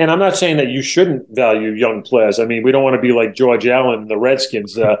 and I'm not saying that you shouldn't value young players. I mean, we don't want to be like George Allen and the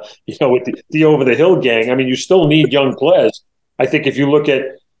Redskins, with the over-the-hill gang. I mean, you still need young players. I think if you look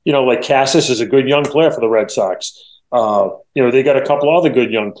at, like Cassis is a good young player for the Red Sox. They got a couple other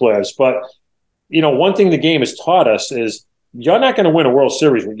good young players. But, one thing the game has taught us is you're not going to win a World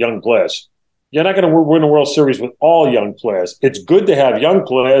Series with young players. You're not going to win a World Series with all young players. It's good to have young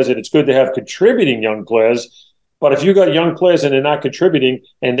players, and it's good to have contributing young players. But if you got young players and they're not contributing,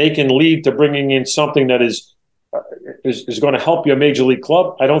 and they can lead to bringing in something that is going to help your major league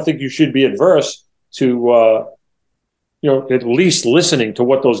club, I don't think you should be adverse to at least listening to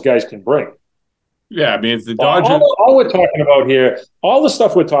what those guys can bring. Yeah, I mean, it's the Dodgers. All we're talking about here, all the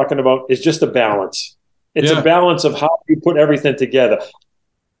stuff we're talking about is just a balance. It's a balance of how you put everything together.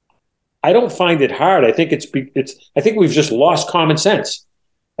 I don't find it hard. I think I think we've just lost common sense.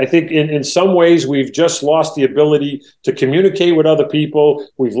 I think in some ways we've just lost the ability to communicate with other people.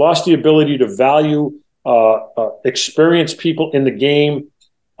 We've lost the ability to value experienced people in the game.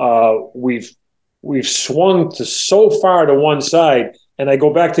 We've swung so far to one side. And I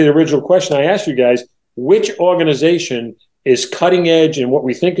go back to the original question I asked you guys: which organization is cutting edge and what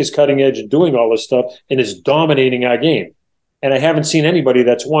we think is cutting edge and doing all this stuff and is dominating our game? And I haven't seen anybody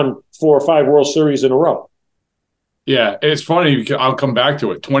that's won 4 or 5 World Series in a row. Yeah, it's funny because I'll come back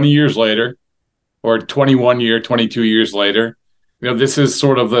to it 20 years later or 22 years later. This is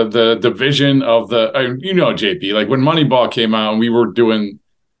sort of the vision of JP, like when Moneyball came out and we were doing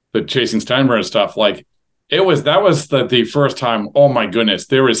the Chasing Steinbrenner stuff, like that was the first time, oh my goodness,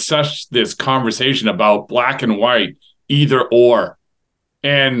 there was such this conversation about black and white, either or.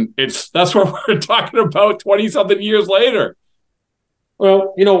 And that's what we're talking about 20-something years later.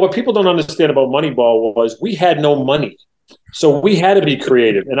 Well, what people don't understand about Moneyball was we had no money. So we had to be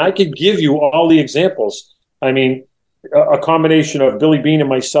creative. And I could give you all the examples. I mean, a combination of Billy Beane and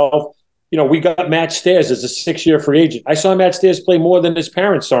myself. We got Matt Stairs as a 6-year free agent. I saw Matt Stairs play more than his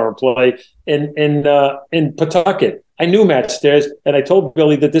parents saw him play in Pawtucket. I knew Matt Stairs, and I told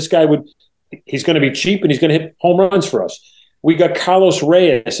Billy that this guy he's going to be cheap and he's going to hit home runs for us. We got Carlos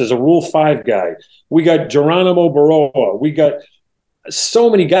Reyes as a Rule 5 guy. We got Geronimo Baroa. We got so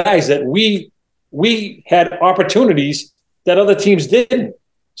many guys that we had opportunities that other teams didn't.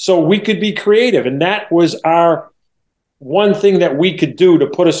 So we could be creative. And that was our one thing that we could do to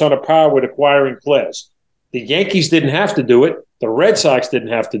put us on a par with acquiring players. The Yankees didn't have to do it. The Red Sox didn't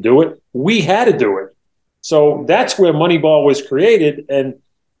have to do it. We had to do it. So that's where Moneyball was created. And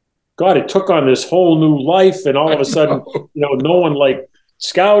God, it took on this whole new life. And all of a sudden, no one liked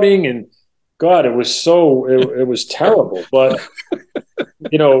scouting, and God, it was terrible. But,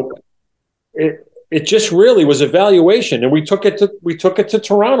 it just really was evaluation. And we took it to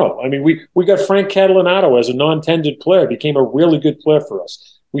Toronto. I mean, we got Frank Catalanato as a non-tendered player, became a really good player for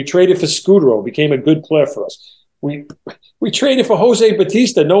us. We traded for Scudero, became a good player for us. We traded for Jose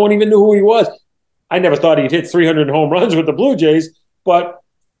Bautista. No one even knew who he was. I never thought he'd hit 300 home runs with the Blue Jays, but,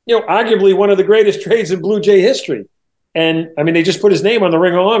 arguably one of the greatest trades in Blue Jay history. And, I mean, they just put his name on the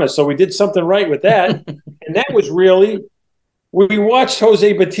Ring of Honor, so we did something right with that. And that was really – we watched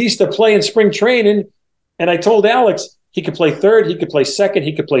Jose Bautista play in spring training, and I told Alex he could play third, he could play second,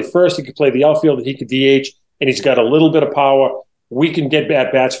 he could play first, he could play the outfield, and he could DH, and he's got a little bit of power. We can get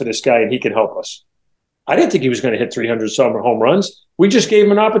at-bats for this guy, and he can help us. I didn't think he was going to hit 300-some home runs. We just gave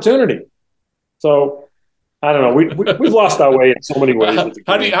him an opportunity. So, I don't know. We've lost our way in so many ways.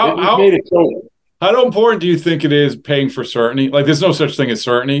 How important do you think it is paying for certainty? Like, there's no such thing as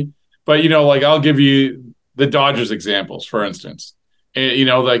certainty. But, I'll give you the Dodgers examples, for instance.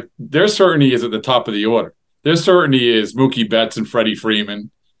 And, their certainty is at the top of the order. Their certainty is Mookie Betts and Freddie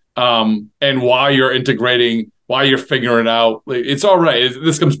Freeman. and while you're integrating, while you're figuring it out, it's all right.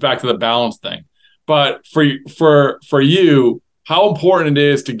 This comes back to the balance thing. But for you, how important it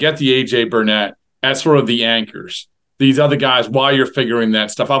is to get the AJ Burnett as sort of the anchors, these other guys, while you're figuring that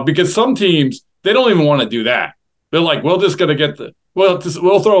stuff out, because some teams, they don't even want to do that. They're like, we'll just going to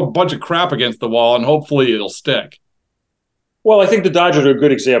we'll throw a bunch of crap against the wall and hopefully it'll stick. Well, I think the Dodgers are a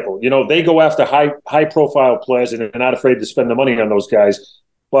good example. You know, they go after high profile players and they're not afraid to spend the money on those guys.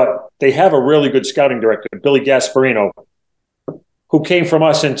 But they have a really good scouting director, Billy Gasparino, who came from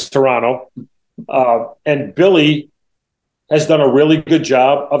us in Toronto. And Billy has done a really good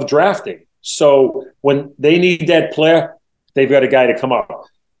job of drafting. So when they need that player, they've got a guy to come up.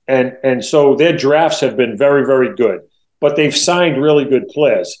 And so their drafts have been very, very good. But they've signed really good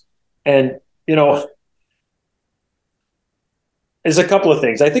players. And, you know, there's a couple of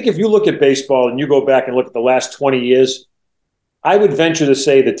things. I think if you look at baseball and you go back and look at the last 20 years, I would venture to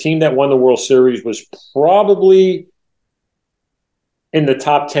say the team that won the World Series was probably in the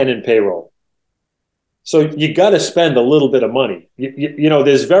top 10 in payroll. So you got to spend a little bit of money. You know,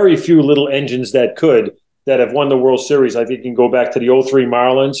 there's very few little engines that have won the World Series. I think you can go back to the 03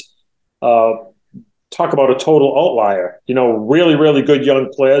 Marlins. Talk about a total outlier. You know, really, really good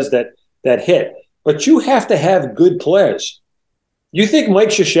young players that hit. But you have to have good players. You think Mike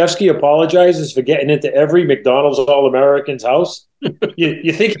Krzyzewski apologizes for getting into every McDonald's All-American's house?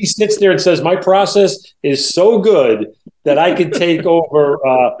 You think he sits there and says, my process is so good that I could take over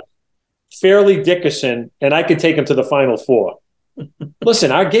Fairleigh Dickinson and I could take him to the Final Four?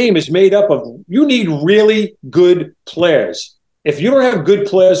 Listen, our game is made up of – you need really good players. If you don't have good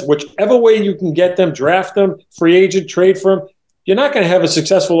players, whichever way you can get them, draft them, free agent, trade for them, you're not going to have a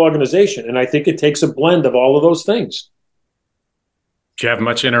successful organization. And I think it takes a blend of all of those things. Did you have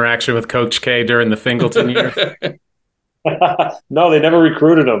much interaction with Coach K during the Fingleton years? No, they never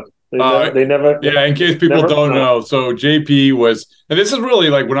recruited him. They never. Yeah, in case people don't know. So JP was, and this is really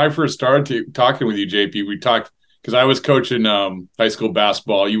like when I first started talking with you, JP, we talked because I was coaching high school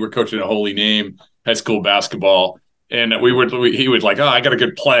basketball. You were coaching a Holy Name high school basketball. And he would like, oh, I got a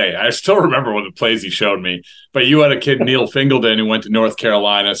good play. I still remember one of the plays he showed me. But you had a kid, Neil Fingleton, who went to North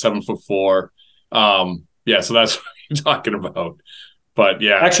Carolina, 7'4". Yeah, so that's what you're talking about. But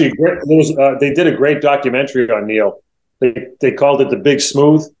yeah, actually, they did a great documentary on Neil. They called it The Big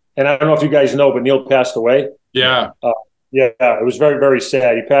Smooth, and I don't know if you guys know, but Neil passed away. Yeah, it was very, very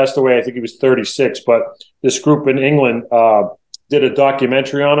sad. He passed away. I think he was 36. But this group in England did a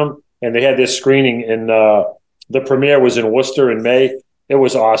documentary on him, and they had this screening, and the premiere was in Worcester in May. It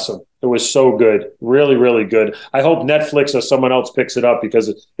was awesome. It was so good, really, really good. I hope Netflix or someone else picks it up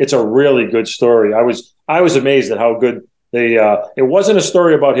because it's a really good story. I was amazed at how good. It wasn't a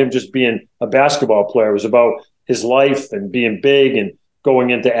story about him just being a basketball player. It was about his life and being big and going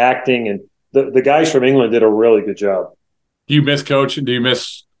into acting. And the guys from England did a really good job. Do you miss coaching? Do you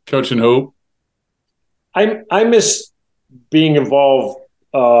miss coaching hoop? I miss being involved.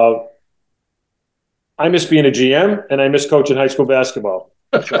 I miss being a GM, and I miss coaching high school basketball.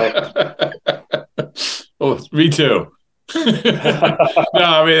 So. Oh, me too. No,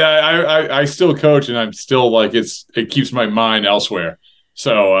 I mean, I still coach, and I'm still like it keeps my mind elsewhere.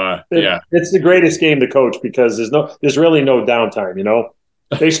 So yeah, it's the greatest game to coach because there's really no downtime. You know,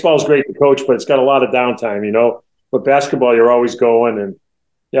 baseball's great to coach, but it's got a lot of downtime. You know, but basketball, you're always going, and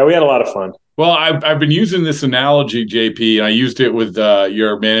yeah, we had a lot of fun. Well, I've been using this analogy, JP, and I used it with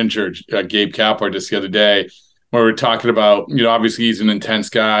your manager, Gabe Kapler, just the other day. Where we're talking about, you know, obviously he's an intense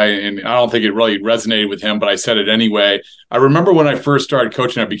guy, and I don't think it really resonated with him, but I said it anyway. I remember when I first started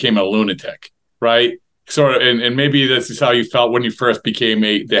coaching, I became a lunatic, right? So, and maybe this is how you felt when you first became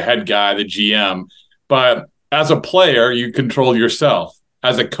the head guy, the GM. But as a player, you control yourself.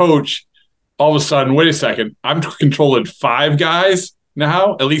 As a coach, all of a sudden, wait a second, I'm controlling 5 guys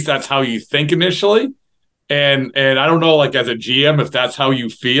now. At least that's how you think initially. And I don't know, like as a GM, if that's how you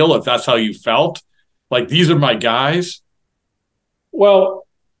feel, if that's how you felt. Like, these are my guys? Well,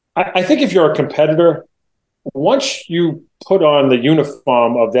 I think if you're a competitor, once you put on the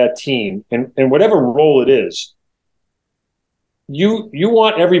uniform of that team and whatever role it is, you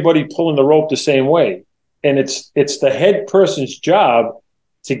want everybody pulling the rope the same way. And it's the head person's job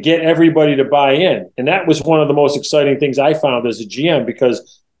to get everybody to buy in. And that was one of the most exciting things I found as a GM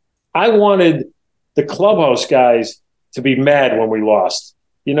because I wanted the clubhouse guys to be mad when we lost.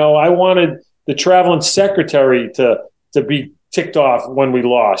 You know, I wanted the traveling secretary to be ticked off when we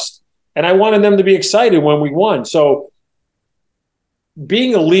lost. And I wanted them to be excited when we won. So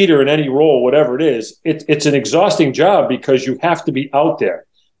being a leader in any role, whatever it is, it's an exhausting job because you have to be out there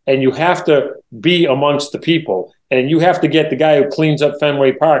and you have to be amongst the people. And you have to get the guy who cleans up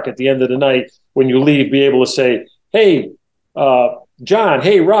Fenway Park at the end of the night when you leave, be able to say, hey, John,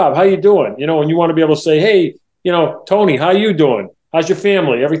 hey, Rob, how you doing? You know, and you want to be able to say, hey, you know, Tony, how you doing? How's your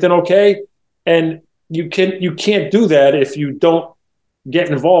family? Everything okay? And you can't do that if you don't get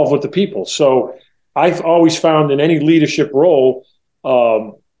involved with the people. So I've always found in any leadership role,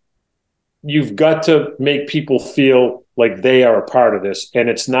 you've got to make people feel like they are a part of this. And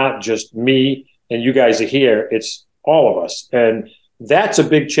it's not just me and you guys are here. It's all of us. And that's a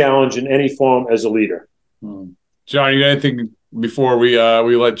big challenge in any form as a leader. John, you got anything before we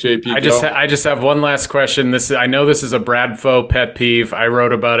let JP go? I just have one last question. I know this is a Bradfo pet peeve. I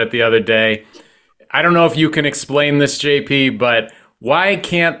wrote about it the other day. I don't know if you can explain this, JP, but why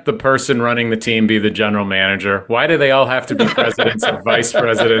can't the person running the team be the general manager? Why do they all have to be presidents and vice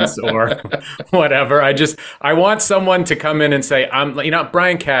presidents or whatever? I want someone to come in and say,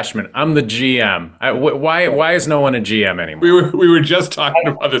 Brian Cashman, I'm the GM. Why is no one a GM anymore? We were just talking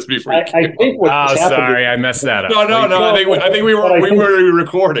about this before. I think sorry, I messed that up. No. I think we were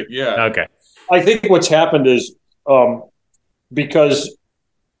recording. Yeah. Okay. I think what's happened is because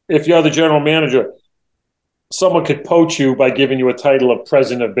if you're the general manager, someone could poach you by giving you a title of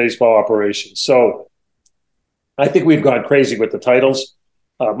president of baseball operations. So I think we've gone crazy with the titles.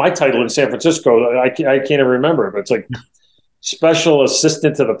 My title in San Francisco, I can't even remember it, but it's like special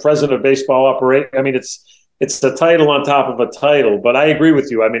assistant to the president of baseball operations. I mean, it's the title on top of a title, but I agree with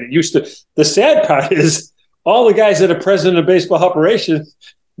you. I mean, the sad part is all the guys that are president of baseball operations,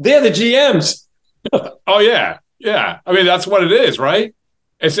 they're the GMs. Oh yeah. Yeah. I mean, that's what it is, right?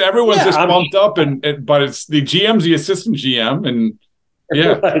 It's everyone's just bumped up, but it's the GM's the assistant GM, and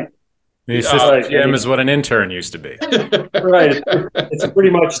right. The assistant GM is what an intern used to be. Right. It's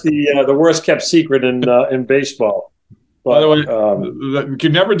pretty much the worst kept secret in baseball. But, by the way, you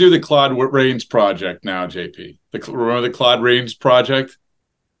could never do the Claude Rains project now, JP. Remember the Claude Rains project?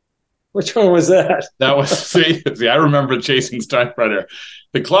 Which one was that? That was see, I remember Chasing Steinbrenner.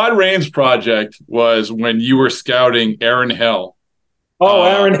 The Claude Rains project was when you were scouting Aaron Hill. Oh,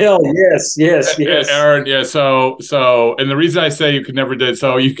 Aaron Hill. Yes. Aaron, yeah. So, and the reason I say you could never do it,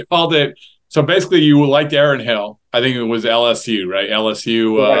 so you called it, so basically you liked Aaron Hill. I think it was LSU, right?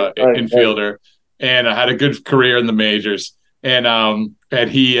 LSU infielder. Right. And I had a good career in the majors. And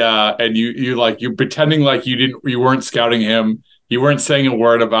you pretending like you weren't scouting him. You weren't saying a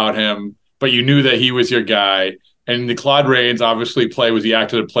word about him, but you knew that he was your guy. And the Claude Rains obviously was the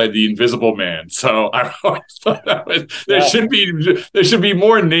actor that played the Invisible Man. So I always thought there should be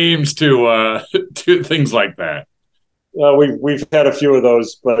more names to things like that. We've had a few of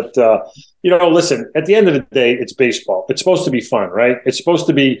those, but listen. At the end of the day, it's baseball. It's supposed to be fun, right? It's supposed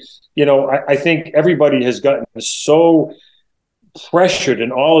to be. I think everybody has gotten so pressured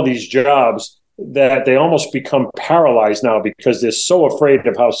in all of these jobs that they almost become paralyzed now because they're so afraid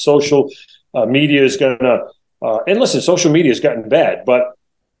of how social media is going to. And listen, social media has gotten bad, but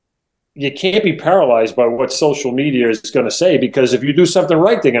you can't be paralyzed by what social media is going to say, because if you do something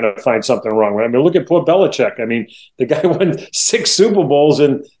right, they're going to find something wrong. I mean, look at poor Belichick. I mean, the guy won 6 Super Bowls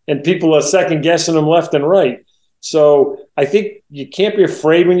and people are second guessing him left and right. So I think you can't be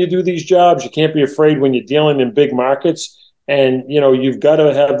afraid when you do these jobs. You can't be afraid when you're dealing in big markets. And, you've got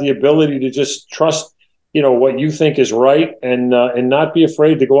to have the ability to just trust, what you think is right and not be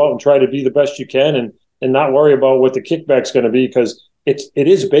afraid to go out and try to be the best you can and not worry about what the kickback's going to be, because it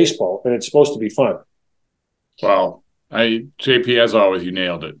is baseball and it's supposed to be fun. Well, JP, as always, you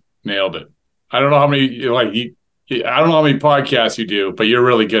nailed it. I don't know how many podcasts you do, but you're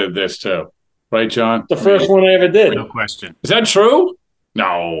really good at this too, right, John? The first one I ever did. No question. Is that true?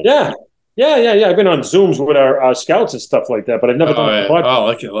 No. Yeah. I've been on Zooms with our scouts and stuff like that, but I've never done a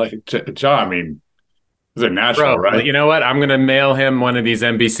podcast. Like John. I mean, is it natural, right? You know what? I'm going to mail him one of these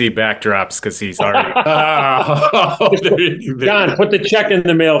NBC backdrops because he's already. John, put the check in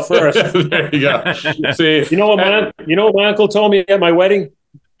the mail first. There you go. See, you know what my uncle told me at my wedding?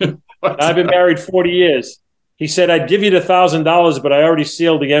 I've been married 40 years. He said, I'd give you the $1,000, but I already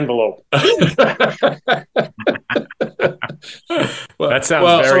sealed the envelope. That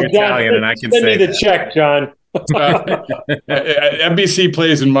sounds very Italian, and I can send me the check, John. NBC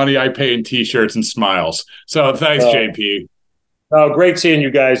plays in money I pay in T-shirts and smiles. So thanks, JP. Oh, great seeing you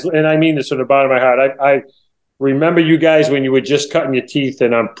guys, and I mean this from the bottom of my heart. I remember you guys when you were just cutting your teeth,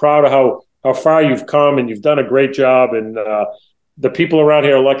 and I'm proud of how far you've come, and you've done a great job. And the people around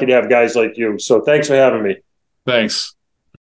here are lucky to have guys like you. So thanks for having me. Thanks.